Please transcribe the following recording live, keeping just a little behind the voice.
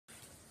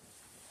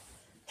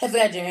Hey,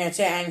 Legend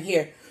here, I'm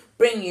here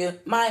bringing you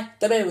my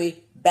WWE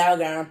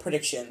Battleground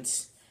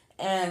Predictions.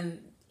 And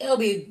it'll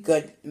be a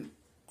good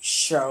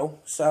show.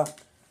 So,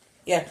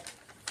 yeah.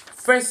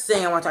 First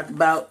thing I want to talk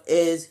about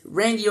is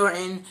Randy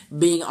Orton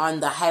being on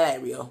the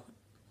highlight reel.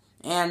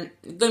 And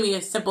it's going to be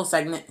a simple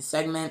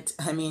segment.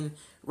 I mean,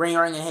 Randy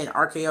Orton going to hit an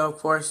RKO, of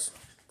course,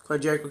 for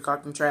Jericho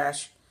talking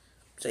trash.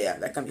 So, yeah,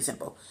 that's going to be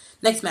simple.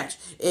 Next match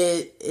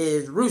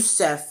is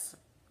Rusev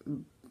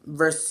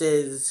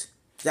versus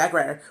Zack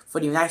Ryder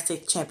for the United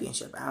States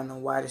Championship. I don't know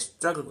why they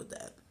struggled with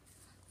that.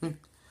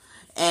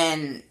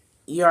 And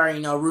you already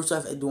know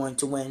Rusev is going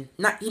to win.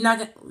 He's not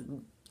going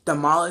to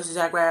demolish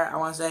Zack Ryder, I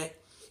want to say.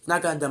 He's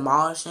not going to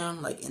demolish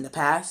him like in the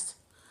past.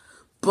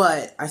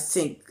 But I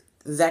think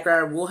Zack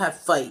Ryder will have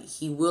fight.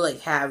 He will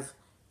have...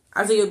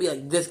 I think he'll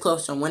be this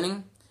close to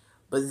winning.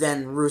 But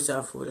then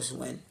Rusev will just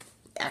win.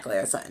 Act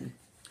like something.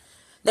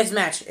 Next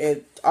match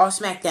is all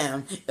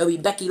SmackDown. It'll be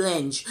Becky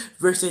Lynch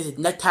versus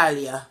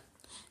Natalya.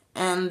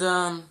 And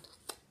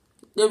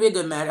it'll be a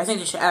good match. I think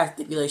they should add a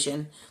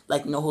stipulation,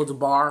 like no holds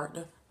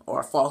barred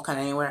or fall kind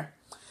of anywhere.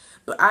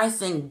 But I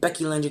think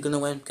Becky Lynch is gonna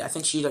win. I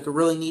think she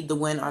really need the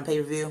win on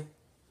pay-per-view.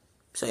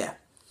 So yeah.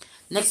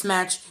 Next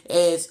match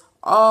is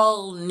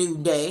All New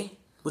Day,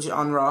 which is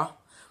on Raw,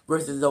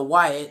 versus the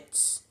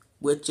Wyatts,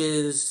 which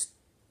is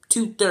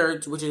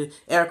 2/3, which is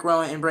Eric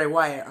Rowan and Bray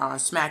Wyatt are on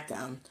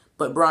SmackDown.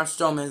 But Braun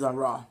Strowman is on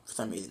Raw for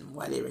some reason.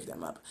 Why they break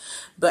them up?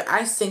 But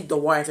I think the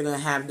Wyatts are gonna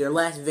have their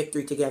last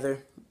victory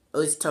together. At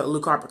least until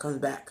Luke Harper comes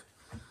back.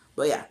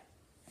 But yeah.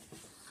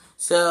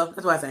 So,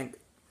 that's what I think.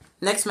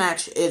 Next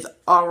match is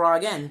All Raw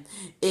again.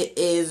 It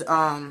is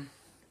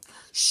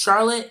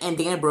Charlotte and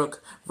Dana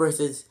Brooke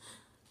versus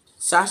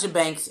Sasha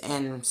Banks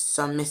and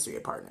some mystery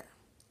partner.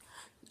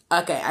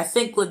 Okay, I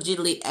think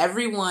legitimately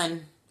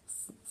everyone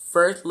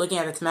first looking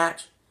at this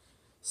match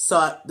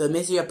thought the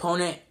mystery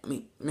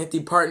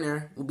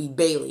partner would be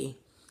Bayley.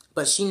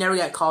 But she never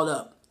got called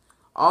up.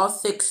 All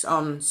 6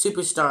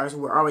 superstars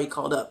were already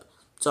called up.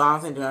 So I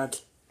don't think they're going to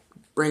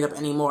bring up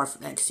any more for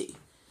NXT.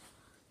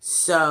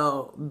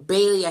 So,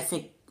 Bayley, I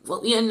think...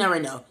 Well, you never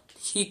know.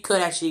 She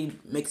could actually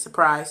make a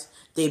surprise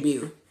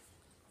debut.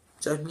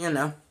 So, you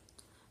know.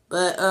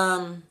 But,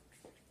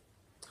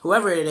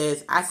 whoever it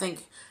is, I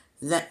think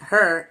that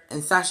her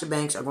and Sasha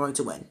Banks are going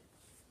to win.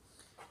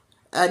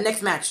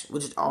 Next match,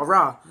 which is All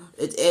Raw.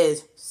 It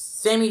is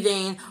Sami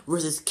Zayn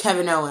versus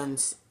Kevin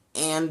Owens.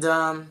 And,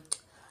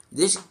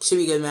 this should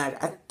be a good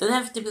match. Does it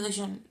have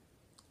stipulation?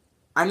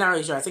 I'm not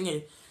really sure. I think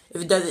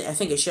if it doesn't, I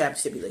think it should have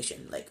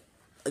stipulation.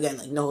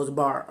 Again, no holds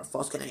barred or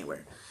false count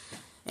anywhere.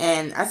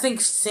 And I think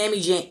Sami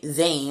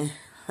Zayn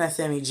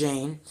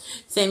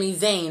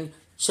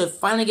should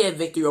finally get a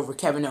victory over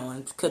Kevin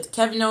Owens. Because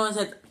Kevin Owens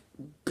had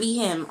beat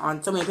him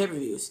on so many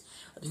pay-per-views.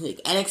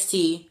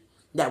 NXT,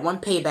 that one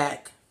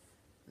Payback.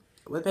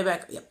 What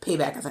Payback? Yeah,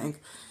 Payback, I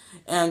think.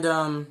 And,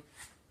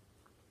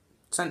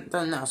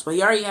 something else. But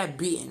he already had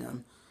beaten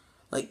him.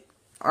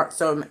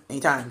 So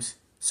many times.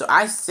 So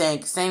I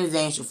think Sami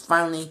Zayn should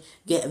finally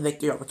get a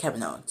victory over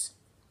Kevin Owens.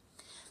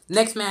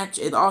 Next match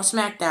is all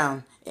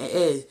SmackDown. It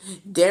is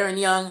Darren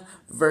Young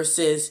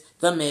versus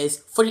The Miz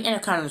for the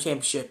Intercontinental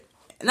Championship.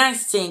 And I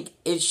think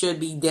it should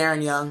be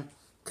Darren Young.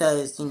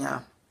 Because,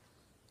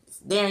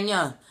 Darren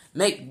Young.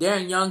 Make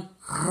Darren Young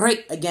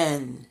great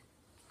again.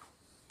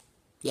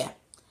 Yeah.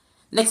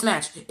 Next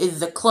match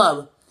is The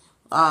Club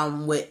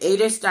with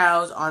AJ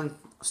Styles on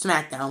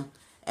SmackDown.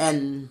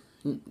 And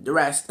the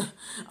rest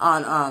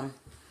on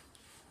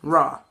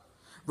Raw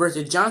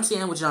versus John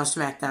Cena, which is on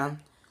SmackDown,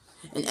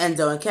 and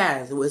Enzo and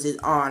Kaz, which is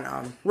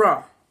on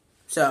Raw.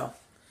 So,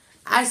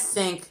 I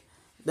think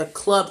the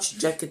Club should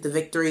just get the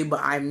victory, but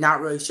I'm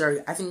not really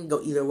sure. I think it can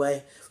go either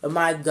way, but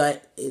my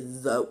gut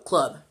is the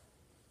Club.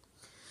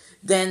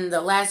 Then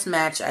the last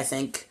match, I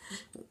think,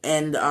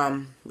 and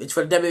it's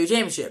for the WWE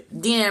Championship.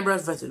 Dean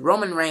Ambrose versus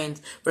Roman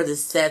Reigns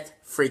versus Seth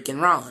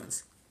freaking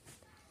Rollins.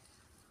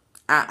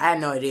 I have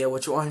no idea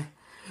which one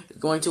is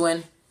going to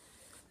win.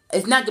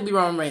 It's not going to be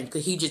Roman Reigns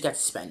because he just got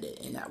suspended.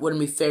 And that wouldn't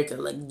be fair to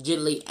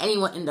legitimately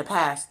anyone in the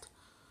past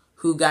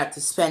who got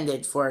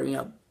suspended for,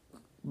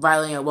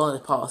 violating a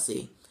wellness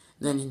policy.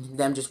 And then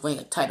them just winning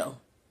a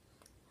title.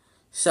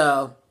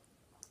 So,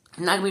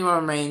 not going to be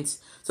Roman Reigns.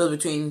 So,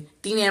 it's between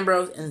Dean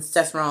Ambrose and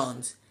Seth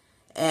Rollins.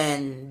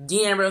 And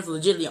Dean Ambrose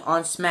legitimately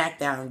on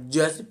SmackDown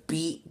just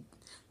beat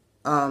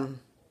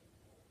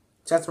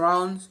Seth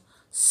Rollins.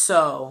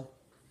 So,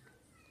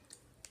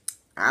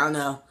 I don't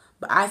know.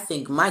 But I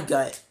think my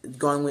gut is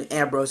going with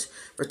Ambrose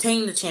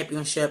retaining the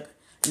championship,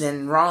 and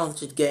then Rollins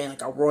just getting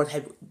the World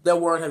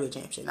Heavyweight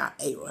Championship, not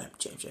a World Heavyweight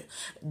Championship,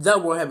 the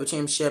World Heavyweight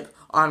Championship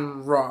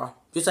on Raw,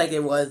 just like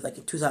it was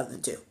in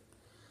 2002.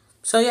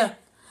 So yeah,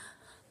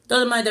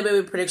 those are my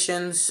WWE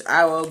predictions.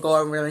 I will go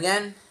over them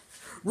again.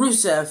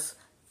 Rusev,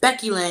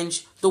 Becky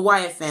Lynch, the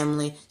Wyatt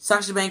family,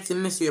 Sasha Banks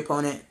and mystery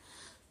opponent,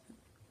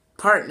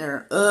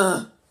 partner.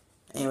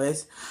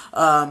 Anyways,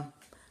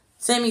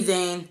 Sami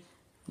Zayn,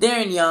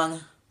 Darren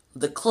Young,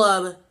 The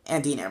Club,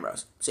 and Dean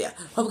Ambrose. So yeah,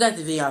 hope you guys enjoyed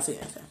the video. I'll see you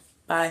next time.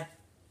 Bye.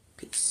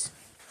 Peace.